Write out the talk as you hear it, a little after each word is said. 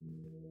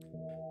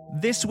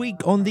This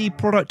week on the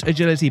Product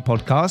Agility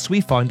podcast, we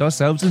find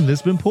ourselves in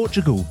Lisbon,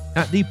 Portugal,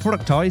 at the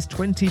Productized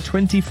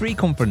 2023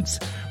 conference,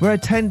 where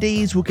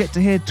attendees will get to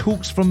hear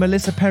talks from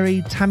Melissa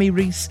Perry, Tammy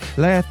Rees,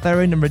 Leah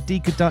Theron and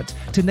Radhika Dutt,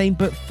 to name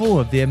but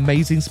 4 of the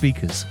amazing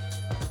speakers.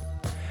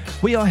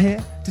 We are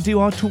here to do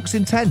our talks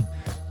in 10,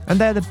 and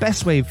they're the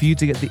best way for you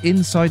to get the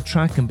inside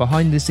track and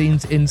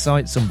behind-the-scenes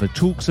insights on the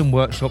talks and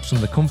workshops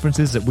from the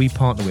conferences that we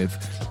partner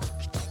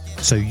with,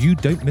 so you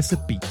don't miss a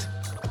beat.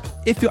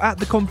 If you're at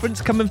the conference,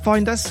 come and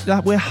find us.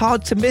 We're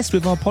hard to miss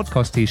with our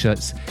podcast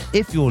t-shirts.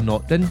 If you're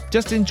not, then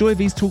just enjoy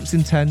these talks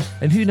in 10,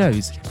 and who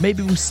knows,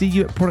 maybe we'll see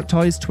you at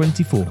Productized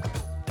 24.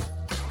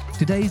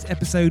 Today's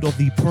episode of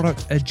the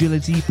Product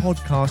Agility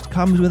podcast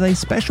comes with a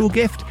special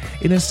gift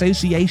in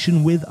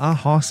association with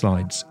Aha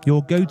Slides,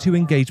 your go-to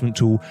engagement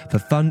tool for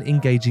fun,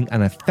 engaging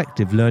and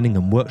effective learning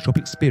and workshop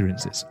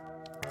experiences.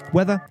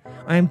 Whether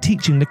I am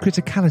teaching the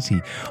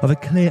criticality of a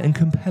clear and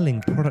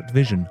compelling product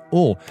vision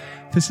or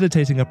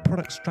facilitating a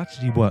product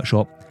strategy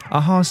workshop,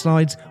 Aha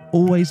Slides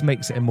always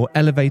makes it a more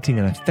elevating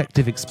and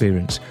effective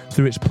experience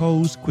through its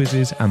polls,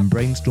 quizzes and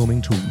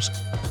brainstorming tools.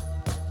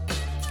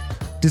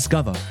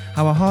 Discover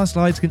how Aha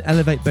Slides can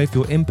elevate both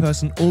your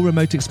in-person or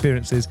remote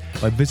experiences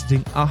by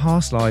visiting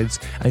Aha Slides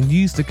and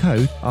use the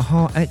code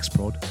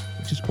AHAXPROD,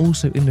 which is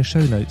also in the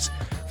show notes,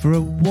 for a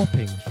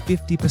whopping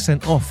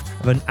 50% off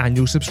of an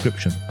annual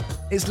subscription.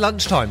 It's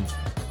lunchtime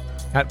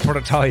at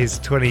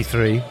Productized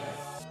 23.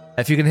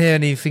 If you can hear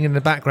anything in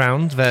the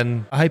background,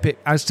 then I hope it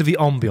adds to the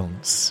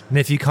ambience. And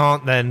if you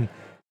can't, then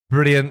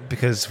brilliant,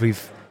 because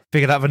we've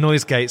figured out the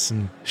noise gates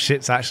and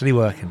shit's actually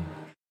working.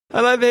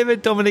 And I'm here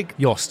with Dominique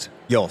Jost,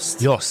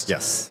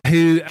 Yes.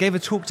 who gave a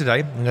talk today.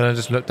 I'm going to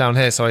just look down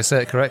here so I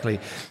say it correctly.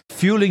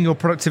 Fueling Your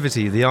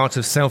Productivity, the Art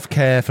of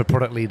Self-Care for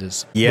Product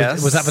Leaders.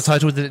 Yes. Was that the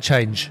title or did it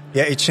change?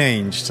 Yeah, it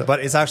changed.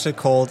 But it's actually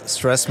called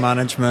Stress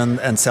Management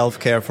and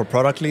Self-Care for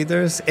Product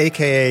Leaders,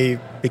 aka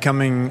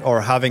becoming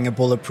or having a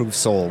bulletproof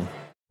soul.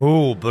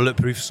 Oh,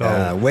 Bulletproof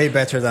Soul. Way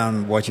better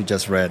than what you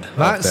just read.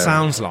 That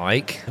sounds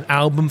like an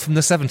album from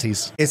the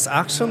 70s. It's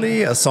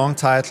actually a song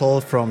title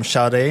from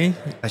Sade.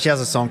 She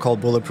has a song called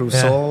Bulletproof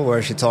Soul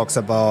where she talks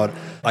about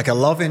like a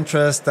love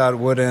interest that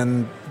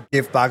wouldn't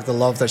give back the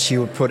love that she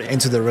would put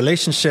into the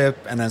relationship,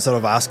 and then sort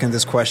of asking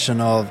this question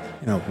of,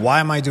 why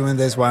am I doing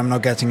this? Why am I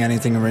not getting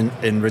anything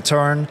in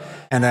return?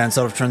 And then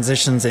sort of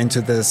transitions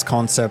into this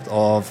concept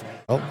of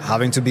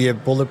having to be a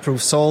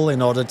bulletproof soul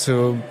in order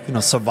to,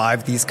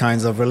 survive these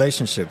kinds of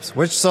relationships,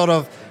 which sort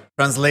of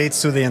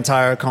translates to the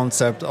entire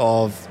concept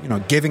of,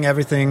 giving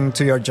everything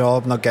to your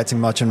job, not getting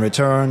much in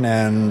return,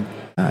 and,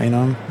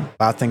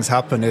 bad things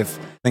happen if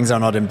things are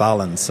not in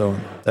balance. So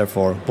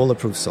therefore,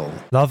 bulletproof soul.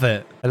 Love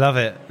it. I love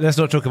it. Let's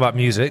not talk about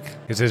music,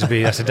 because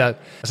that's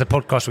a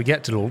podcast we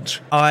get to launch.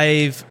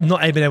 I've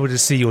not been able to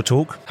see your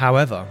talk.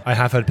 However, I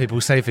have heard people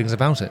say things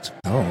about it.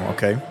 Oh,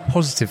 okay.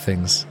 Positive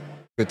things.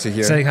 Good to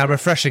hear. Saying how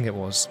refreshing it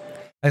was.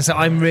 And so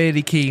I'm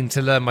really keen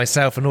to learn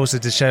myself and also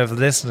to share with the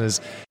listeners.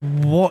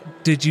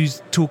 What did you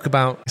talk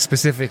about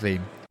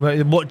specifically?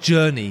 What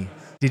journey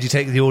did you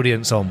take the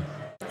audience on?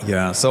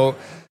 Yeah, so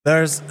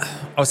I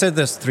would say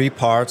there's 3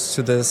 parts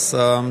to this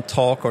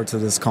talk or to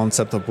this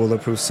concept of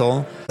bulletproof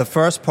soul. The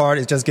first part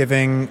is just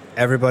giving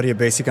everybody a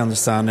basic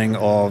understanding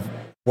of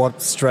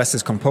what stress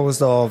is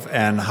composed of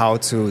and how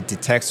to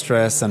detect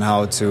stress and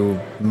how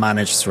to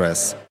manage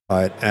stress.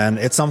 Right. And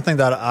it's something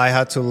that I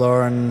had to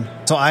learn.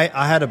 So I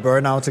had a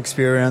burnout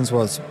experience,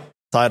 was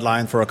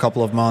sidelined for a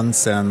couple of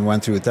months and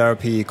went through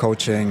therapy,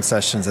 coaching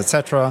sessions,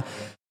 etc.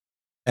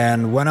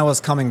 And when I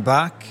was coming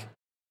back,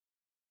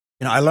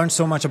 I learned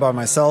so much about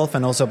myself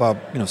and also about,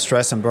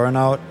 stress and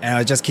burnout. And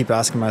I just keep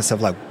asking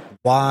myself,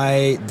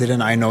 why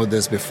didn't I know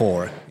this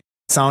before? It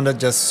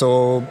sounded just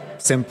so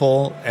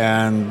simple,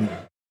 and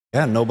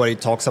nobody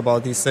talks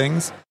about these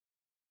things.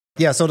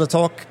 Yeah, so the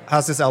talk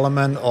has this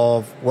element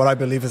of what I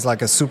believe is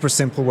like a super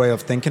simple way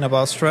of thinking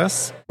about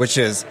stress, which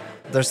is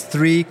there's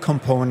 3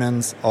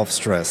 components of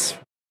stress.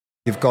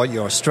 You've got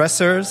your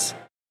stressors,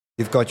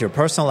 you've got your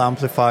personal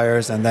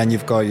amplifiers, and then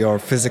you've got your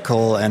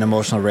physical and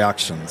emotional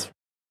reactions.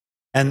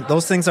 And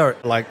those things are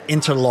like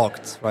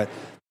interlocked, right?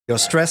 Your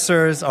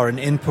stressors are an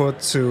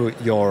input to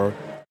your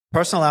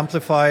personal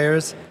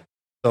amplifiers.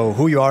 So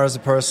who you are as a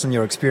person,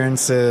 your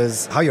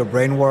experiences, how your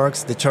brain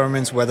works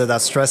determines whether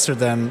that stressor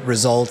then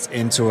results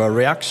into a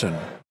reaction.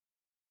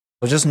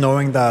 So just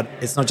knowing that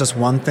it's not just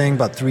one thing,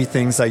 but 3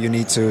 things that you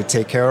need to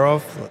take care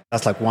of.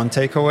 That's like one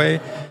takeaway.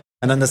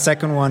 And then the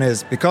second one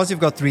is, because you've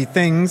got 3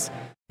 things,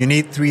 you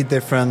need 3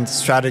 different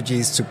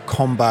strategies to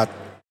combat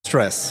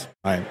stress,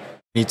 right?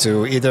 You need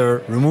to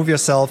either remove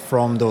yourself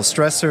from those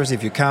stressors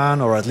if you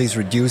can, or at least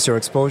reduce your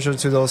exposure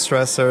to those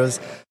stressors.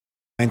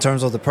 In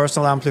terms of the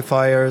personal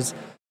amplifiers,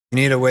 you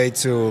need a way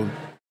to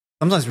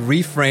sometimes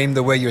reframe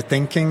the way you're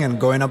thinking and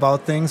going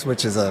about things,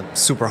 which is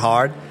super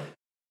hard.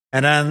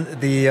 And then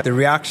the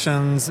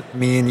reactions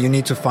mean you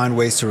need to find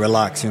ways to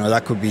relax.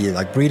 That could be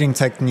like breathing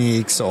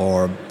techniques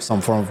or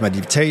some form of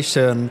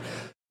meditation.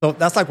 So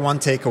that's like one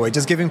takeaway,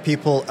 just giving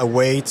people a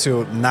way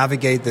to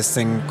navigate this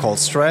thing called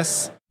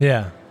stress.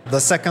 Yeah. The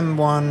second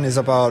one is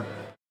about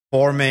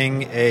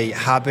forming a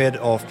habit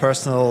of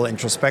personal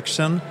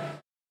introspection.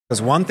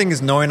 Because one thing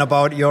is knowing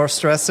about your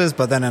stresses,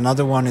 but then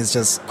another one is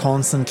just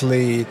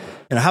constantly,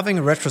 having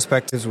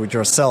retrospectives with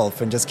yourself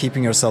and just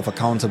keeping yourself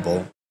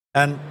accountable.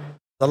 And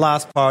the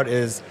last part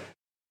is,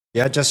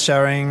 just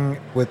sharing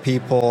with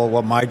people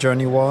what my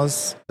journey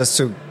was, just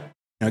to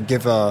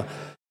give a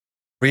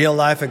real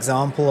life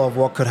example of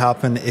what could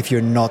happen if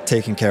you're not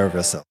taking care of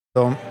yourself.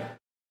 So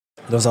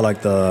those are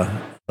like the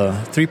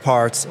 3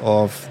 parts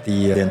of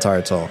the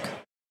entire talk.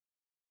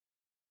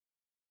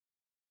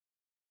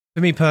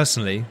 For me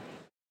personally,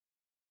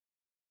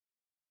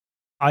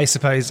 I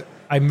suppose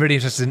I'm really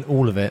interested in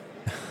all of it.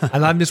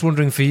 And I'm just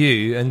wondering for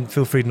you, and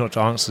feel free not to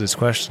answer this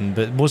question,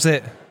 but what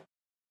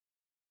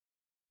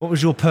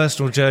was your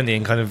personal journey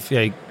in kind of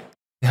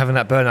having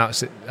that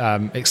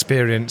burnout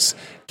experience,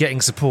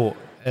 getting support,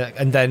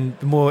 and then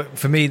more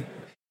for me,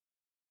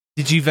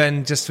 did you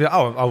then just feel,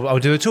 I'll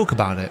do a talk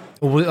about it?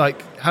 Or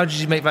how did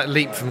you make that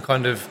leap from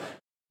kind of,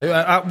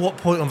 at what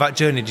point on that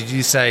journey did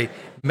you say,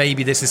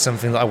 maybe this is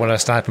something that I want to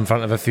stand up in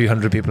front of a few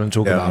hundred people and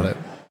talk about it?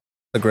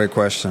 A great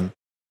question.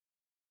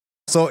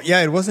 So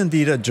it was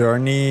indeed a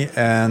journey,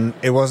 and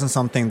it wasn't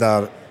something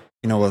that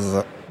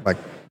was like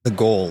the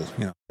goal.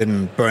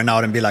 Didn't burn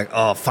out and be like,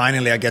 oh,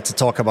 finally I get to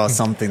talk about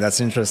something that's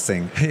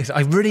interesting.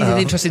 I really need an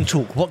interesting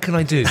talk. What can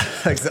I do?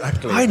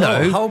 Exactly. I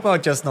know. How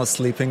about just not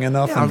sleeping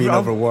enough and being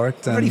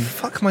overworked? I'll really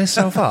fuck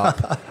myself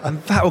up,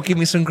 and that will give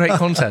me some great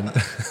content.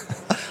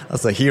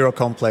 That's a hero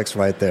complex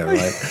right there,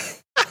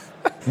 right?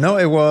 No,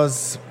 it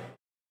was.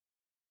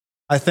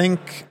 I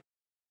think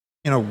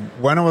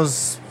when I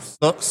was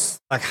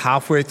like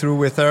halfway through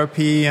with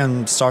therapy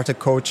and started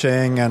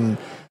coaching and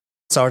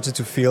started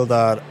to feel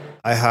that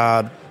I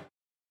had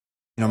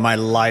my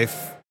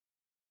life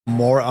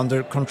more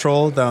under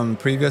control than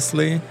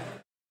previously,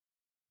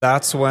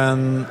 that's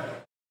when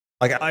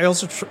I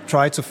also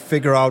tried to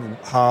figure out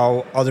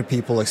how other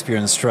people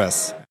experience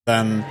stress.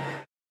 Then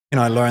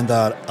I learned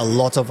that a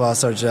lot of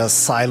us are just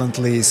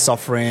silently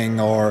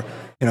suffering or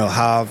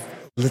have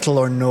little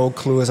or no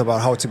clues about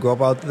how to go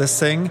about this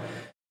thing.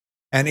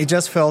 And it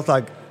just felt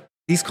like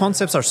these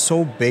concepts are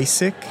so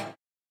basic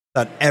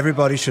that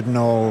everybody should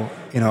know,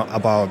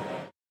 about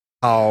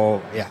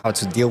how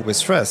to deal with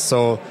stress.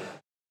 So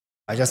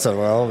I just said,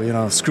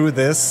 well, screw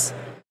this.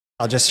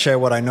 I'll just share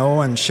what I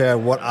know and share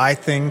what I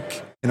think,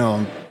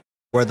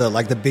 were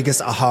the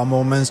biggest aha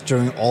moments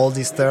during all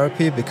this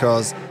therapy.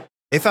 Because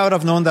if I would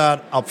have known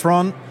that up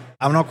front,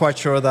 I'm not quite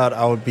sure that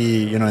I would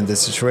be, in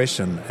this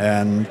situation.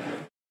 And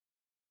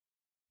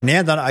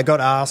then I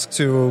got asked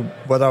to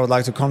whether I would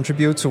like to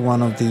contribute to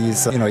one of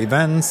these,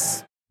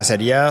 events. I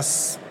said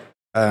yes,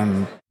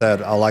 and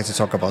said I'd like to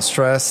talk about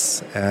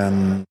stress,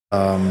 and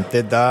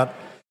did that.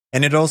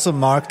 And it also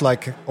marked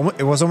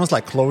it was almost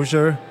like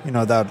closure,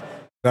 that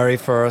very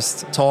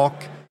first talk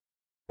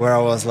where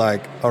I was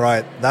like, all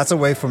right, that's a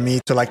way for me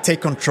to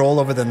take control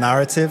over the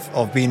narrative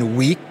of being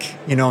weak,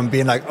 and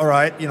being like, all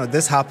right,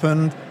 this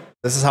happened.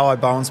 This is how I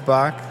bounce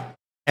back.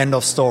 End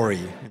of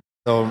story.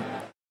 So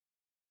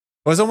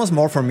it was almost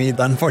more for me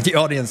than for the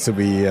audience, to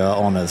be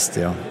honest.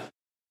 Yeah.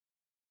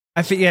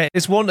 I think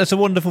it's a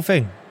wonderful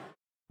thing,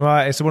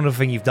 right? It's a wonderful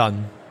thing you've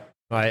done,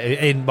 right?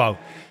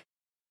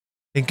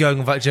 In going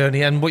on that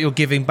journey and what you're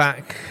giving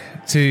back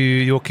to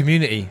your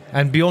community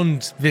and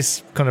beyond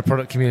this kind of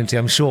product community.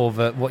 I'm sure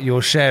that what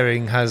you're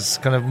sharing has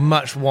kind of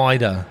much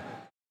wider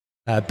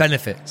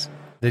benefit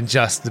than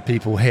just the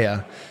people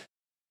here.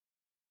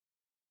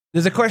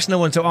 There's a question I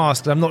want to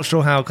ask. I'm not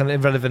sure how kind of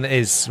irrelevant it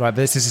is, right? But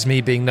this is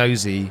me being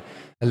nosy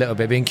a little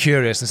bit, being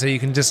curious, and so you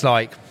can just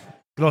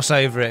gloss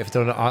over it if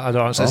there are other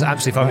answers.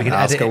 Absolutely fine. We can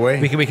edit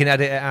it. We can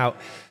edit it out.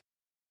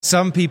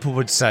 Some people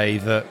would say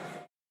that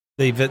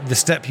the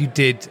step you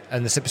did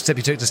and the step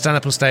you took to stand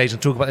up on stage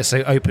and talk about this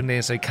so openly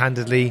and so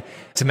candidly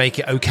to make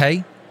it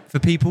okay for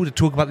people to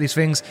talk about these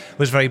things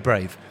was very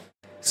brave.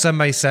 Some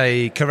may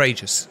say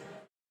courageous.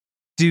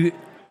 Do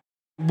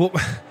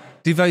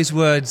those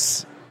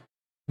words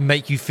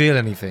make you feel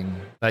anything?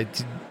 Do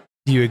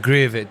you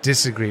agree with it,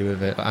 disagree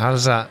with it? How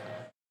does that?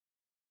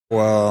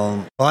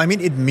 Well, I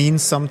mean, it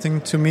means something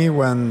to me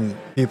when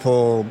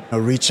people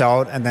reach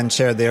out and then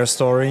share their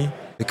story,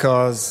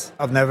 because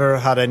I've never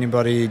had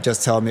anybody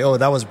just tell me, oh,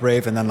 that was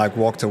brave, and then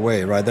walked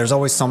away, right? There's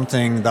always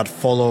something that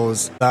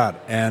follows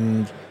that.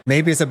 And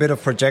maybe it's a bit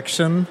of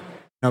projection,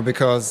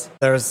 because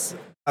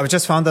I've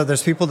just found that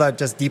there's people that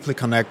just deeply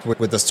connect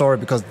with the story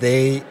because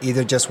they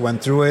either just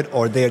went through it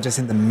or they're just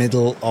in the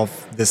middle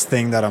of this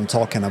thing that I'm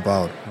talking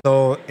about.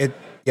 So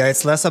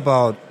it's less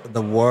about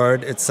the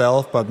word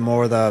itself, but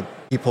more that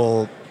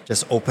people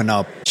just open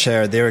up,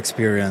 share their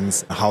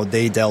experience, how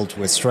they dealt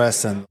with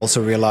stress, and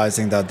also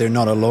realizing that they're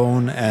not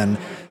alone and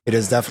it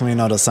is definitely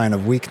not a sign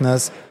of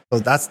weakness. So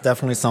that's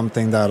definitely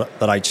something that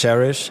I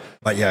cherish.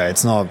 But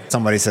it's not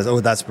somebody says,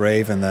 oh, that's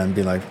brave, and then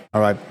be like, all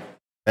right,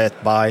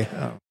 bye.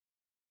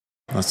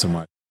 Not so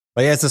much.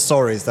 But it's the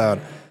stories that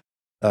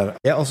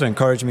also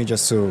encourage me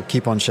just to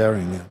keep on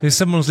sharing. Yeah. If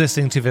someone's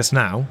listening to this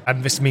now,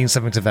 and this means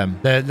something to them,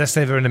 let's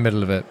say they're in the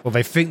middle of it, or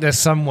they think they're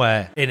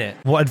somewhere in it,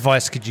 what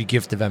advice could you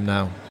give to them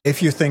now?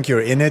 If you think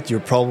you're in it, you're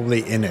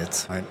probably in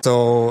it. Right?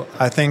 So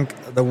I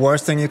think the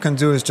worst thing you can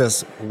do is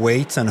just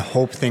wait and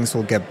hope things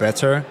will get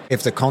better.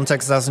 If the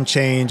context doesn't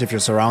change, if your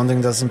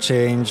surrounding doesn't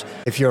change,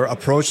 if your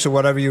approach to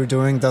whatever you're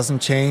doing doesn't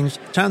change,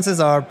 chances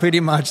are pretty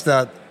much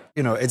that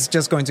it's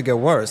just going to get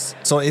worse.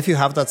 So if you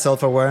have that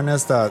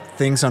self-awareness that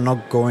things are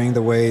not going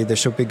the way they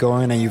should be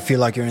going, and you feel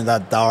like you're in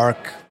that dark,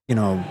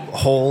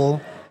 hole,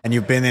 and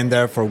you've been in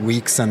there for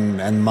weeks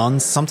and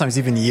months, sometimes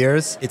even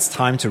years, it's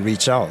time to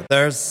reach out.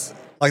 There's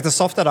the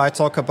stuff that I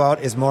talk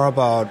about is more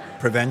about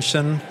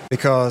prevention,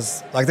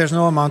 because there's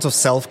no amount of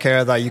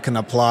self-care that you can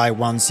apply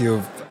once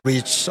you've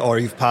reached or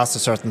you've passed a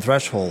certain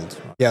threshold.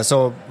 Yeah,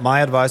 so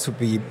my advice would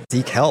be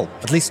seek help.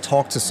 At least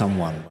talk to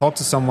someone. Talk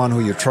to someone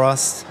who you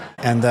trust,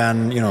 and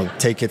then,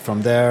 take it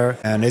from there.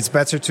 And it's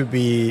better to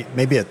be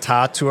maybe a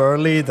tad too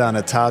early than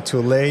a tad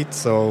too late.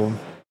 So,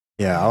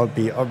 yeah, I'll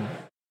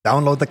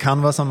download the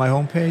canvas on my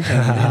homepage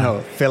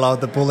and, fill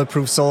out the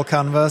Bulletproof Soul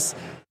canvas.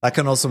 That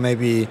can also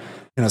maybe,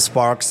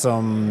 spark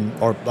some,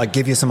 or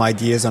give you some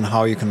ideas on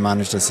how you can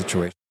manage the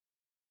situation.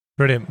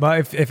 Brilliant.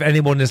 But if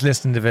anyone is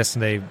listening to this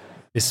and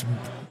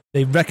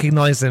they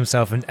recognize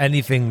themselves in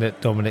anything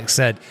that Dominic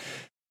said,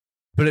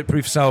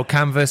 Bulletproof Soul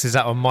Canvas, is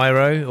that on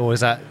Miro, or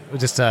is that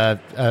just on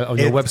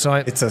your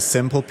website? It's a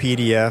simple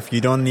PDF.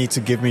 You don't need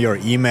to give me your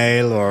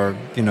email, or,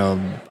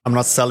 I'm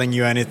not selling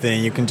you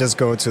anything. You can just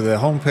go to the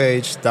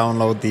homepage,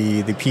 download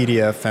the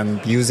PDF,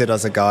 and use it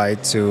as a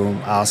guide to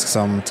ask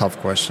some tough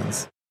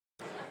questions.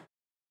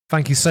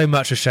 Thank you so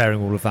much for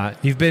sharing all of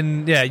that. You've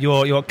been,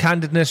 your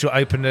candidness, your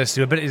openness,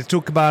 your ability to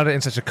talk about it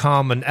in such a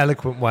calm and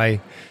eloquent way,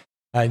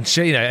 and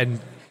show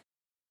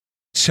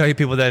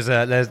people there's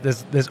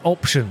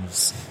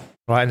options,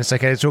 right? And it's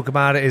okay to talk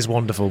about it is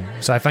wonderful.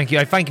 So I thank you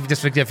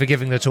just for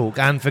giving the talk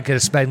and for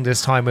spending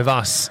this time with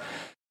us,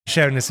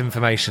 sharing this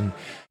information.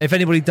 If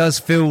anybody does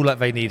feel like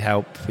they need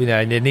help,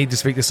 and they need to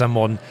speak to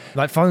someone,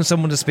 find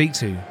someone to speak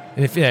to,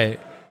 and if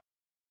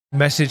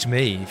message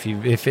me if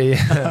you if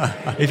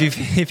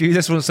you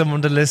just want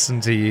someone to listen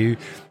to you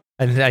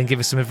and give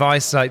us some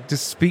advice.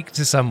 Just speak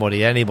to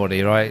somebody,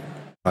 anybody, right?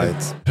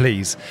 Right.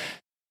 Please.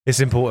 It's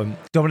important.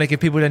 Dominic, if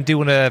people then do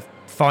want to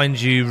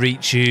find you,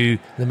 reach you,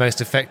 the most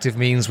effective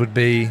means would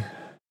be?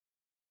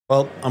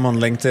 Well, I'm on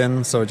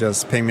LinkedIn, so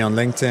just ping me on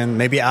LinkedIn.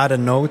 Maybe add a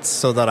note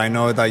so that I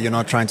know that you're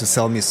not trying to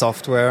sell me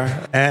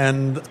software.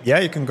 And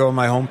you can go on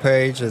my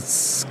homepage.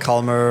 It's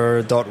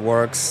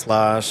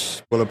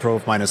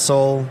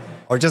calmer.works/bulletproof-soul.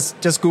 Or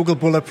just Google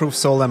Bulletproof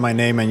Soul and my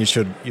name, and you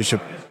should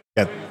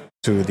get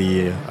to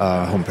the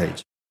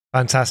homepage.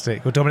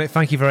 Fantastic. Well, Dominic,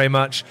 thank you very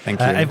much.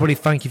 Thank you. Everybody,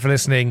 thank you for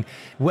listening.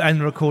 We'll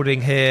end the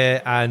recording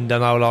here, and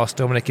then I'll ask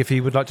Dominic if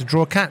he would like to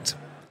draw a cat.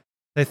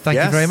 So thank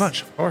you very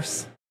much. Of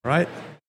course. All right.